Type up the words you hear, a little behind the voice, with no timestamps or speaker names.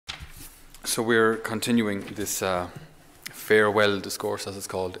So we're continuing this farewell discourse, as it's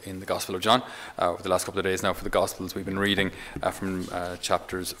called, in the Gospel of John. Over the last couple of days now for the Gospels, we've been reading from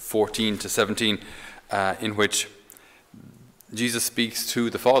chapters 14 to 17, in which Jesus speaks to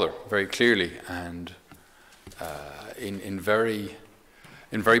the Father very clearly and in very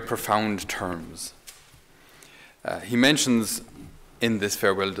profound terms. He mentions in this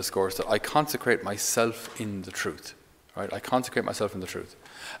farewell discourse that I consecrate myself in the truth. Right? I consecrate myself in the truth.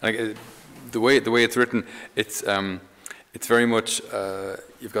 And the way it's written, it's very much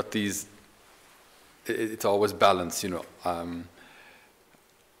you've got these. It's always balanced, you know.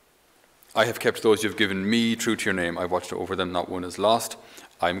 I have kept those you've given me true to your name. I watched over them; not one is lost.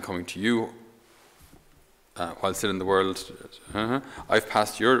 I am coming to you. While still in the world, I've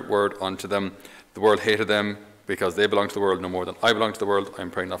passed your word on to them. The world hated them because they belong to the world no more than I belong to the world. I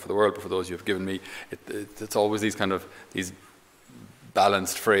am praying not for the world, but for those you have given me. It's always these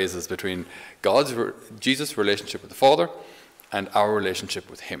balanced phrases between Jesus' relationship with the Father and our relationship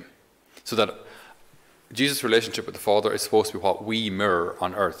with Him. So that Jesus' relationship with the Father is supposed to be what we mirror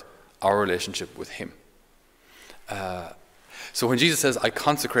on earth, our relationship with Him. So when Jesus says, I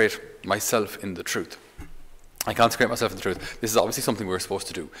consecrate myself in the truth, I consecrate myself in the truth, this is obviously something we're supposed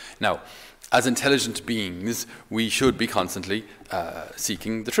to do. Now, as intelligent beings, we should be constantly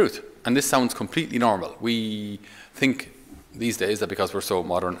seeking the truth. And this sounds completely normal. We think these days that because we're so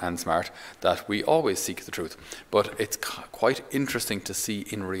modern and smart that we always seek the truth. But it's quite interesting to see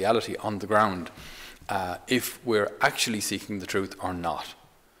in reality on the ground if we're actually seeking the truth or not.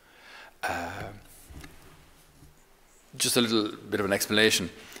 Just a little bit of an explanation.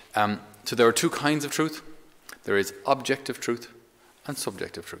 So there are two kinds of truth. There is objective truth and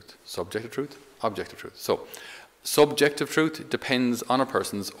subjective truth. Subjective truth, objective truth. So subjective truth depends on a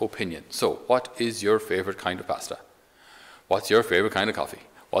person's opinion. So what is your favorite kind of pasta? What's your favorite kind of coffee?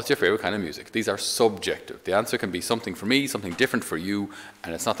 What's your favorite kind of music? These are subjective. The answer can be something for me, something different for you,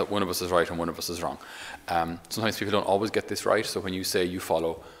 and it's not that one of us is right and one of us is wrong. Sometimes people don't always get this right, so when you say you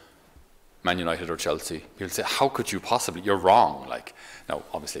follow Man United or Chelsea, people say, how could you possibly? You're wrong. Now,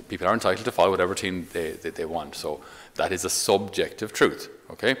 obviously, people are entitled to follow whatever team they want, so that is a subjective truth,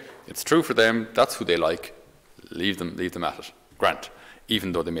 okay? It's true for them, that's who they like, leave them at it. Grant.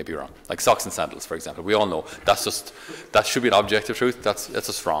 Even though they may be wrong. Like socks and sandals, for example. We all know that should be an objective truth. That's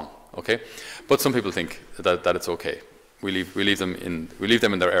just wrong. Okay? But some people think that it's okay. We leave them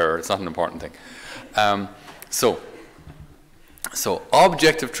in their error. It's not an important thing. So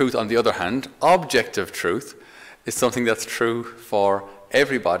objective truth, on the other hand, objective truth is something that's true for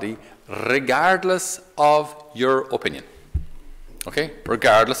everybody, regardless of your opinion. Okay?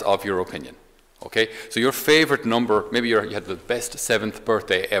 Regardless of your opinion. Okay, so your favorite number, maybe you had the best 7th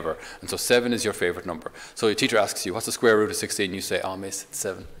birthday ever, and so 7 is your favorite number. So your teacher asks you, what's the square root of 16? You say, oh, miss, it's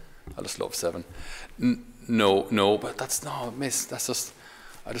 7. I just love 7. No, but miss,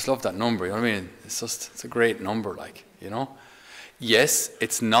 I just love that number, you know what I mean? It's a great number, you know? Yes,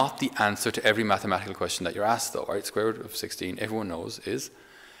 it's not the answer to every mathematical question that you're asked, though, right? Square root of 16, everyone knows, is?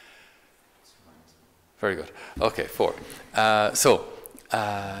 Very good. Okay, 4. So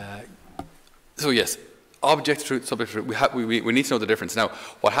yes, objective truth, subjective truth, we need to know the difference. Now,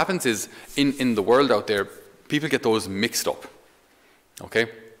 what happens is, in the world out there, people get those mixed up, okay?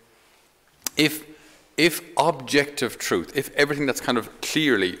 If objective truth, if everything that's kind of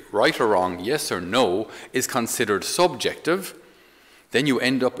clearly right or wrong, yes or no, is considered subjective, then you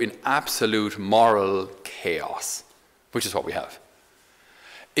end up in absolute moral chaos, which is what we have.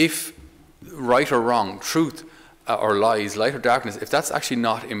 If right or wrong, truth or lies, light or darkness, if that's actually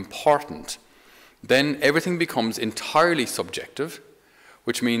not important, then everything becomes entirely subjective,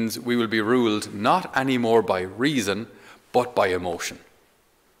 which means we will be ruled not anymore by reason, but by emotion.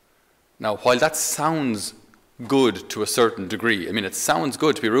 Now, while that sounds good to a certain degree, I mean, it sounds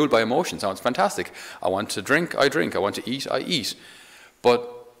good to be ruled by emotion, sounds fantastic. I want to drink, I drink. I want to eat, I eat. But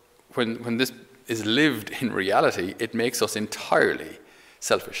when this is lived in reality, it makes us entirely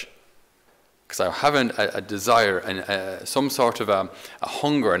selfish. Because I have a desire and some sort of a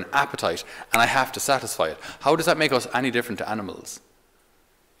hunger, an appetite, and I have to satisfy it. How does that make us any different to animals?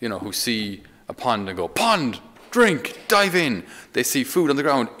 You know, who see a pond and go, pond, drink, dive in. They see food on the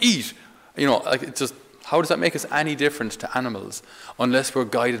ground, eat. You know, how does that make us any different to animals unless we're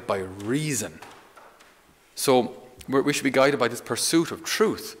guided by reason? So we should be guided by this pursuit of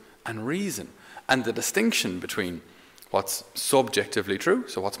truth and reason and the distinction between what's subjectively true,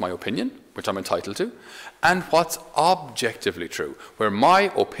 so what's my opinion, which I'm entitled to, and what's objectively true, where my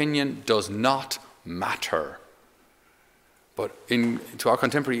opinion does not matter. But to our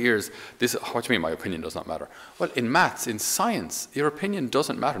contemporary ears, this, what do you mean my opinion does not matter? Well, in maths, in science, your opinion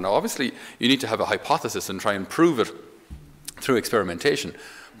doesn't matter. Now, obviously, you need to have a hypothesis and try and prove it through experimentation.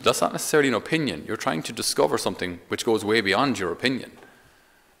 But that's not necessarily an opinion. You're trying to discover something which goes way beyond your opinion.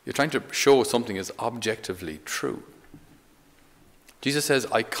 You're trying to show something is objectively true. Jesus says,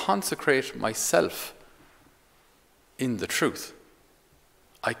 I consecrate myself in the truth.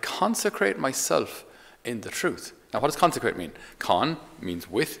 I consecrate myself in the truth. Now, what does consecrate mean? Con means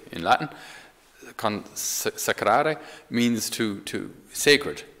with in Latin. Consecrare means to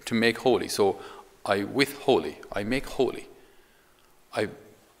sacred, to make holy. So I with holy, I make holy. I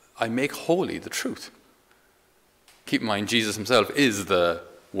make holy the truth. Keep in mind, Jesus himself is the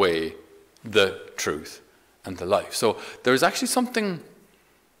way, the truth, and the life. So there's actually something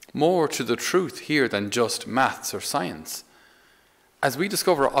more to the truth here than just maths or science. As we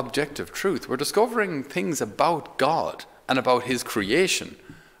discover objective truth, we're discovering things about God and about his creation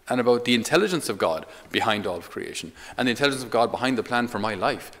and about the intelligence of God behind all of creation and the intelligence of God behind the plan for my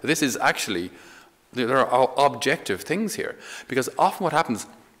life. This is actually, there are objective things here. Because often what happens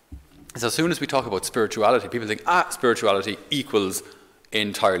is as soon as we talk about spirituality, people think, spirituality equals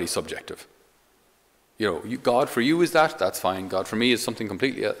entirely subjective. You know, God for you is that's fine. God for me is something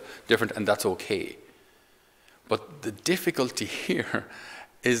completely different, and that's okay. But the difficulty here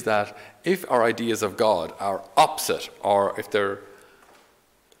is that if our ideas of God are opposite, or if they're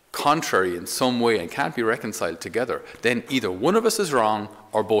contrary in some way and can't be reconciled together, then either one of us is wrong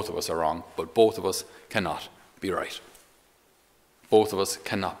or both of us are wrong, but both of us cannot be right. Both of us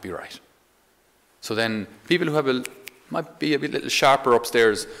cannot be right. So then people who might be a little sharper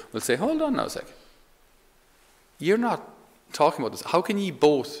upstairs will say, hold on now a sec. You're not talking about this. How can ye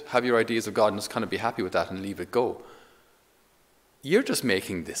both have your ideas of God and just kind of be happy with that and leave it go? You're just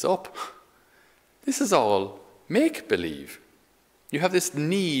making this up. This is all make-believe. You have this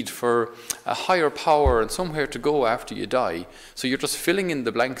need for a higher power and somewhere to go after you die, so you're just filling in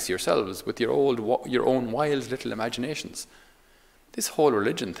the blanks yourselves with your own wild little imaginations. This whole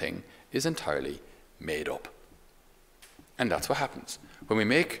religion thing is entirely made up. And that's what happens. When we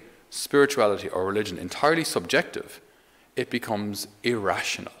make spirituality or religion entirely subjective, it becomes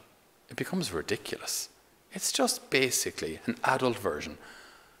irrational. It becomes ridiculous. It's just basically an adult version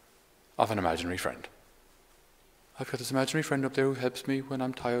of an imaginary friend. I've got this imaginary friend up there who helps me when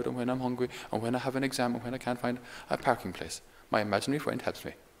I'm tired and when I'm hungry and when I have an exam and when I can't find a parking place. My imaginary friend helps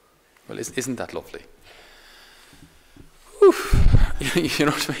me. Well, isn't that lovely? Oof. You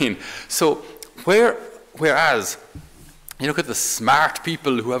know what I mean? So, whereas you look at the smart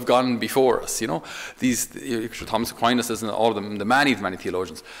people who have gone before us, you know, these Thomas Aquinas and all of them, the many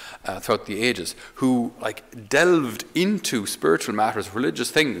theologians throughout the ages, who like delved into spiritual matters,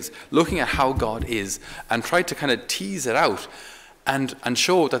 religious things, looking at how God is, and tried to kind of tease it out and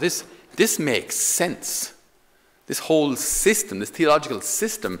show that this makes sense. This whole system, this theological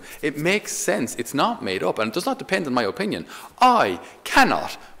system, it makes sense. It's not made up, and it does not depend on my opinion. I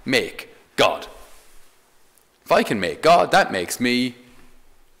cannot make God. If I can make God, that makes me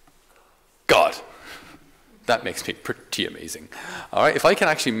God. That makes me pretty amazing. All right, if I can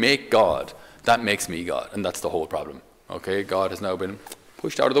actually make God, that makes me God, and that's the whole problem. Okay, God has now been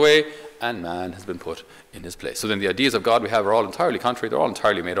pushed out of the way, and man has been put in his place. So then the ideas of God we have are all entirely contrary, they're all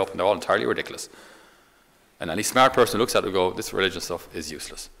entirely made up, and they're all entirely ridiculous. And any smart person who looks at it will go, this religious stuff is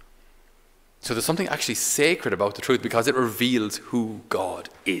useless. So there's something actually sacred about the truth because it reveals who God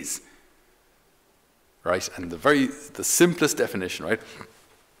is. Right? And the simplest definition, right,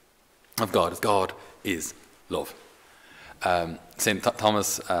 of God is love. St.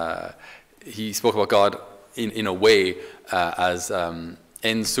 Thomas, he spoke about God in a way as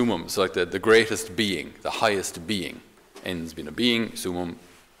en summum, so like the greatest being, the highest being. Ens being a being, summum,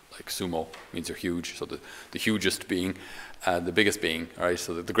 like sumo, means you're huge, so the hugest being, the biggest being, all right,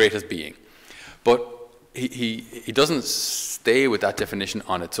 so the greatest being. But he doesn't stay with that definition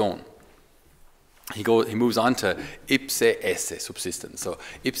on its own. He moves on to ipse esse, subsistence. So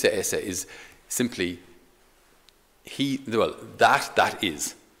ipse esse is simply that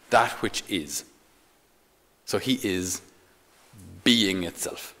is, that which is. So he is being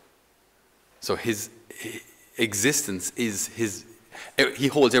itself. So his existence is he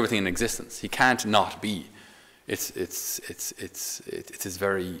holds everything in existence. He can't not be. It's his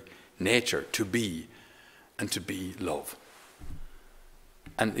very nature to be, and to be love.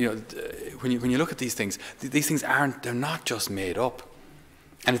 And you know, when you look at these things they're not just made up.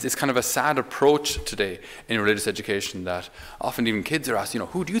 And it's kind of a sad approach today in religious education that often even kids are asked, you know,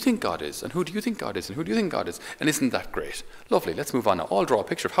 who do you think God is? And who do you think God is? And who do you think God is? And isn't that great? Lovely, let's move on now. All draw a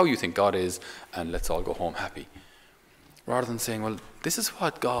picture of how you think God is, and let's all go home happy. rather than saying, well, this is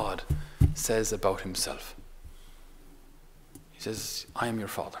what God says about himself. He says, I am your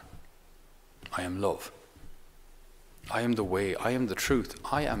Father. I am love. I am the way. I am the truth.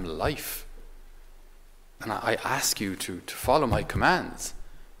 I am life. And I ask you to follow my commands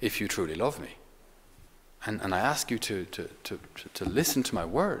if you truly love me. And I ask you to listen to my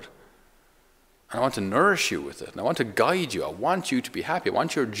word. And I want to nourish you with it. And I want to guide you. I want you to be happy. I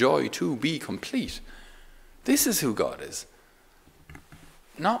want your joy to be complete. This is who God is.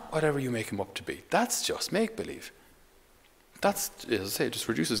 Not whatever you make him up to be. That's just make-believe. That's, as I say, it just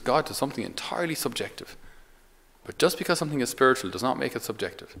reduces God to something entirely subjective. But just because something is spiritual does not make it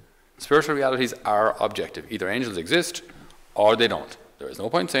subjective. Spiritual realities are objective. Either angels exist or they don't. There is no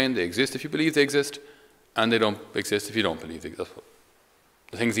point saying they exist if you believe they exist, and they don't exist if you don't believe they exist.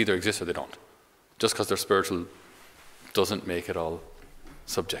 The things either exist or they don't. Just because they're spiritual doesn't make it all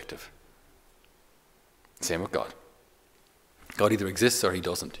subjective. Same with God. God either exists or he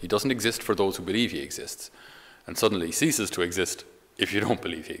doesn't. He doesn't exist for those who believe he exists. And suddenly he ceases to exist if you don't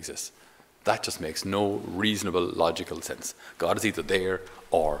believe he exists. That just makes no reasonable, logical sense. God is either there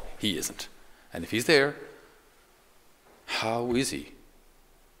or he isn't. And if he's there, how is he?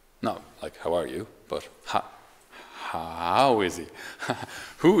 Not like, how are you? But how is he?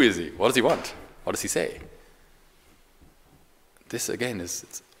 Who is he? What does he want? What does he say? This, again,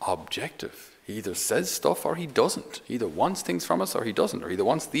 it's objective. He either says stuff or he doesn't. He either wants things from us or he doesn't. Or he either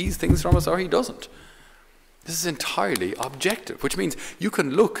wants these things from us or he doesn't. This is entirely objective, which means you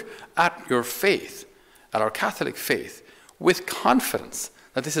can look at your faith, at our Catholic faith, with confidence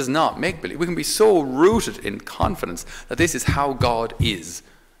that this is not make-believe. We can be so rooted in confidence that this is how God is,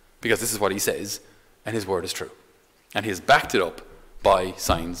 because this is what he says, and his word is true. And he has backed it up by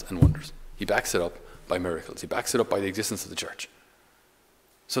signs and wonders. He backs it up by miracles. He backs it up by the existence of the church.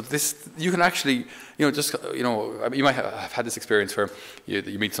 So this, you can actually, you might have had this experience where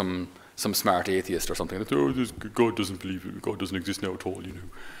you meet some smart atheist or something. God doesn't believe it. God doesn't exist now at all, you know.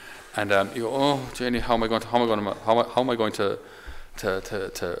 And you go, oh, Jenny, how am I going to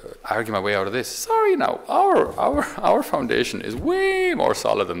argue my way out of this? Sorry, now our foundation is way more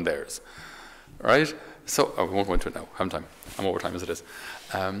solid than theirs, right? So I won't go into it now. I haven't time. I'm over time as it is.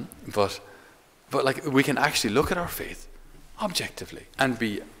 But like, we can actually look at our faith objectively and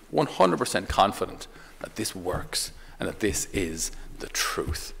be 100% confident that this works and that this is the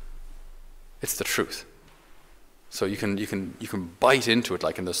truth. It's the truth. So you can bite into it,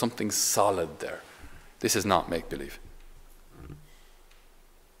 like, and there's something solid there. This is not make-believe.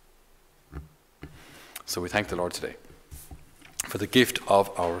 So we thank the Lord today for the gift of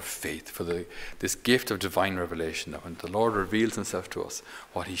our faith, for this gift of divine revelation, that when the Lord reveals himself to us,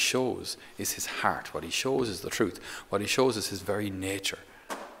 what he shows is his heart, what he shows is the truth, what he shows is his very nature.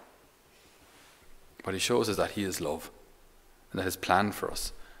 What he shows is that he is love, and that his plan for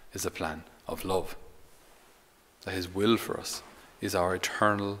us is a plan of love, that his will for us is our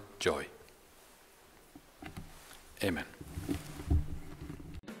eternal joy. Amen.